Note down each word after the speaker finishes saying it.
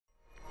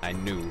I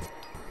knew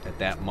at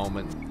that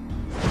moment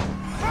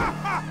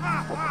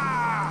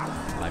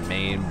my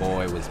main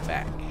boy was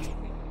back.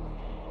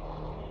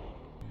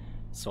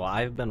 So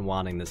I've been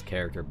wanting this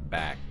character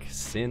back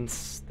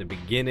since the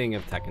beginning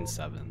of Tekken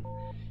 7.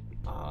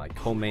 I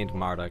co-mained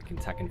Marduk in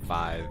Tekken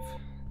 5.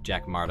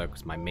 Jack Marduk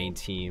was my main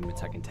team in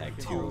Tekken Tag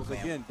 2.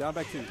 Again, down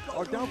back 2.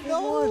 Or down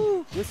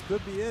 4-1. This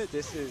could be it.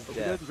 This is if death.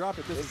 He doesn't drop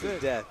it. This is it.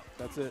 Death.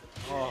 That's it.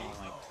 Oh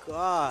my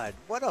God!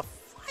 What a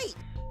fight!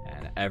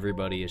 And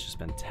everybody has just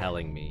been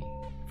telling me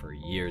for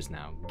years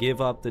now,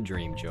 give up the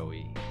dream,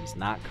 Joey. He's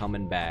not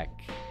coming back.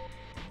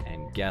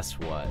 And guess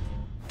what?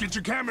 Get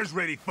your cameras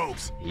ready,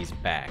 folks. He's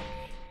back.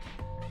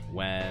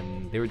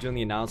 When they were doing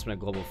the announcement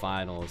at Global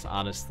Finals,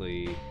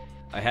 honestly,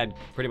 I had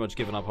pretty much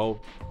given up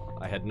hope.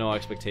 I had no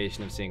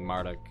expectation of seeing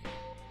Marduk.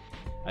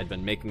 I'd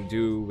been making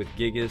do with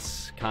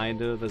Gigas,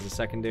 kind of, as a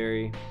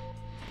secondary.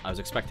 I was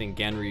expecting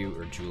Ganryu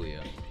or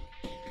Julia.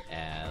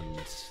 And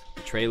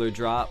the trailer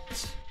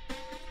dropped.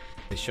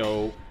 They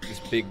show this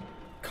big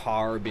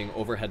car being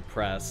overhead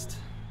pressed.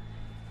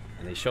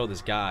 And they show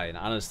this guy, and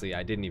honestly,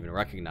 I didn't even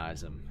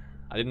recognize him.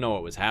 I didn't know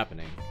what was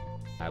happening.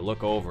 I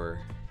look over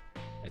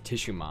at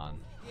Tishumon.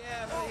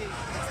 Yeah, buddy.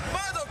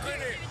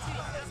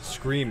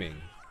 Screaming,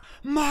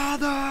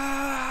 Mother!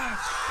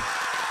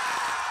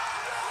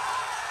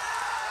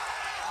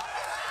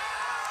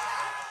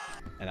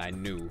 And I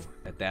knew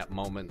at that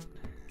moment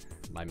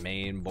my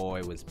main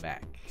boy was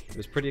back. It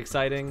was pretty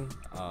exciting.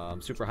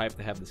 I'm super hyped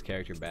to have this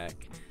character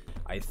back.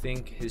 I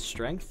think his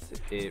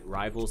strength, it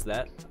rivals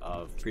that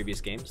of previous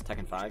games,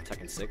 Tekken 5,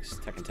 Tekken 6,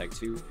 Tekken Tag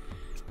 2.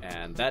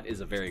 And that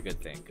is a very good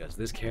thing, because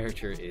this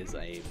character is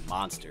a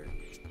monster.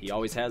 He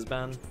always has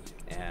been,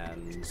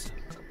 and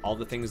all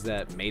the things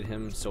that made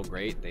him so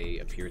great, they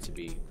appear to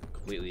be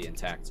completely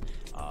intact.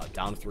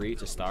 Down 3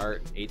 to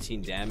start,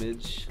 18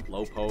 damage,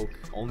 low poke,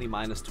 only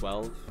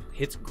 -12,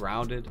 hits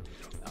grounded.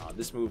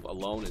 This move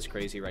alone is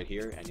crazy right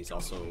here, and he's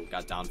also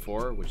got down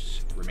 4,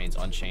 which remains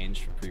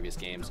unchanged from previous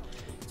games.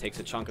 Takes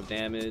a chunk of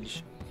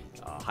damage,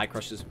 high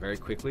crushes very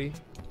quickly,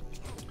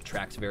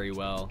 tracks very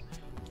well.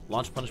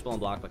 Launch punishable and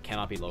block, but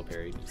cannot be low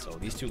parried. So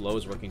these two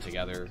lows working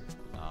together,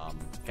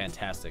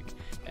 fantastic.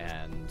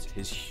 And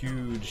his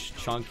huge,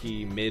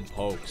 chunky mid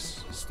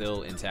pokes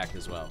still intact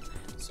as well.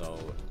 So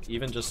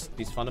even just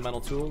these fundamental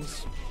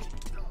tools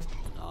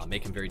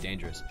make him very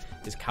dangerous.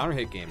 His counter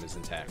hit game is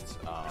intact.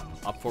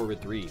 Up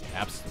forward 3,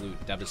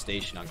 absolute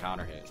devastation on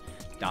counter hit.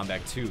 Down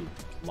back 2,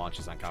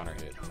 launches on counter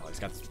hit. He's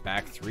got this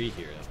back 3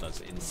 here that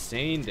does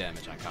insane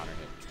damage on counter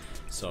hit.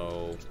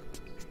 So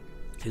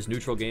his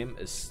neutral game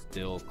is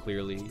still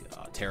clearly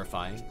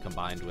terrifying,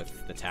 combined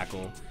with the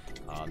tackle.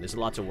 There's a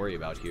lot to worry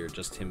about here,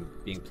 just him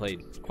being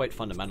played quite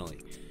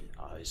fundamentally.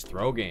 His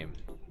throw game,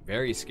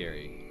 very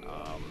scary.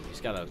 He's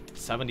got a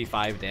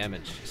 75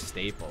 damage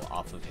staple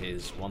off of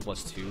his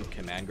 1+2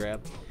 command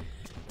grab.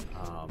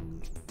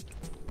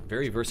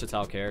 Very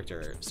versatile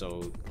character.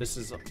 So this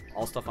is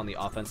all stuff on the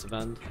offensive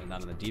end, and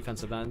then on the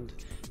defensive end,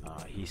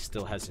 he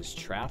still has his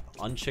trap,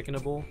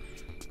 unchickenable.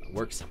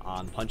 Works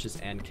on punches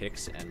and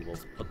kicks, and will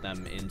put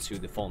them into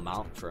the full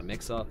mount for a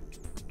mix-up.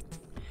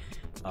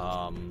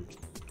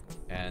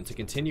 And to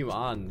continue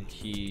on,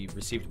 he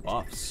received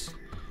buffs.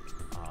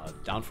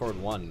 Down forward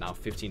 1, now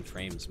 15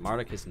 frames.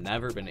 Marduk has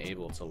never been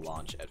able to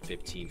launch at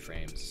 15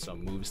 frames, so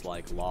moves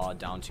like Law,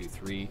 down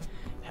 2-3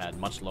 had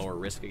much lower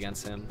risk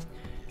against him.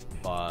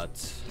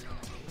 But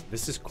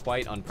this is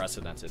quite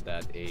unprecedented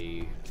that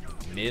a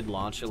mid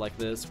launcher like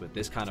this, with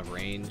this kind of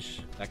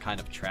range, that kind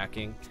of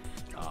tracking,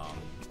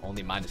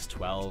 only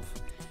 -12.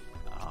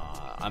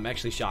 I'm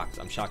actually shocked.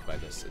 I'm shocked by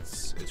this.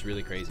 It's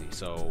really crazy.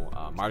 So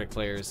Marduk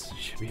players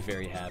should be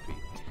very happy.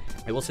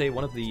 I will say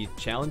one of the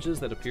challenges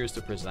that appears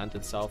to present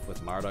itself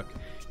with Marduk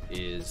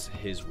is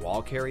his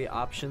wall carry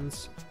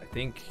options. I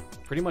think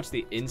pretty much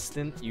the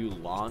instant you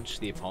launch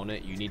the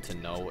opponent, you need to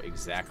know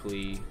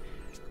exactly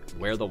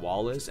where the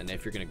wall is and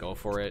if you're going to go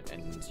for it,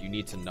 and you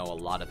need to know a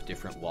lot of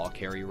different wall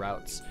carry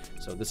routes.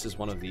 So this is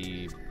one of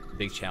the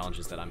big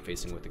challenges that I'm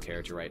facing with the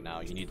character right now.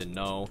 You need to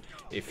know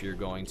if you're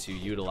going to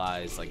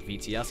utilize like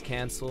VTS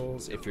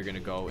cancels, if you're going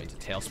to go into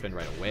tailspin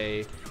right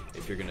away,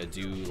 if you're going to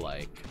do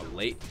like a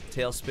late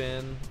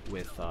tailspin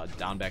with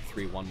down back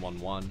 3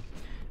 1-1-1.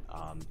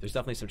 There's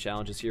definitely some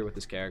challenges here with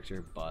this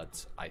character,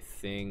 but I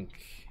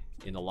think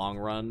in the long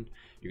run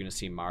you're going to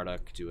see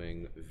Marduk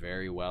doing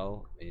very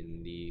well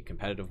in the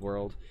competitive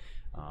world.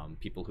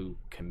 People who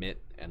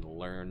commit and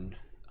learn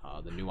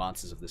the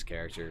nuances of this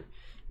character,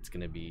 it's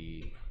going to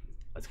be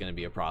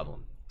a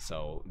problem.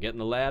 So get in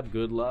the lab,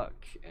 good luck,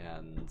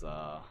 and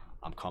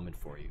I'm coming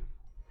for you.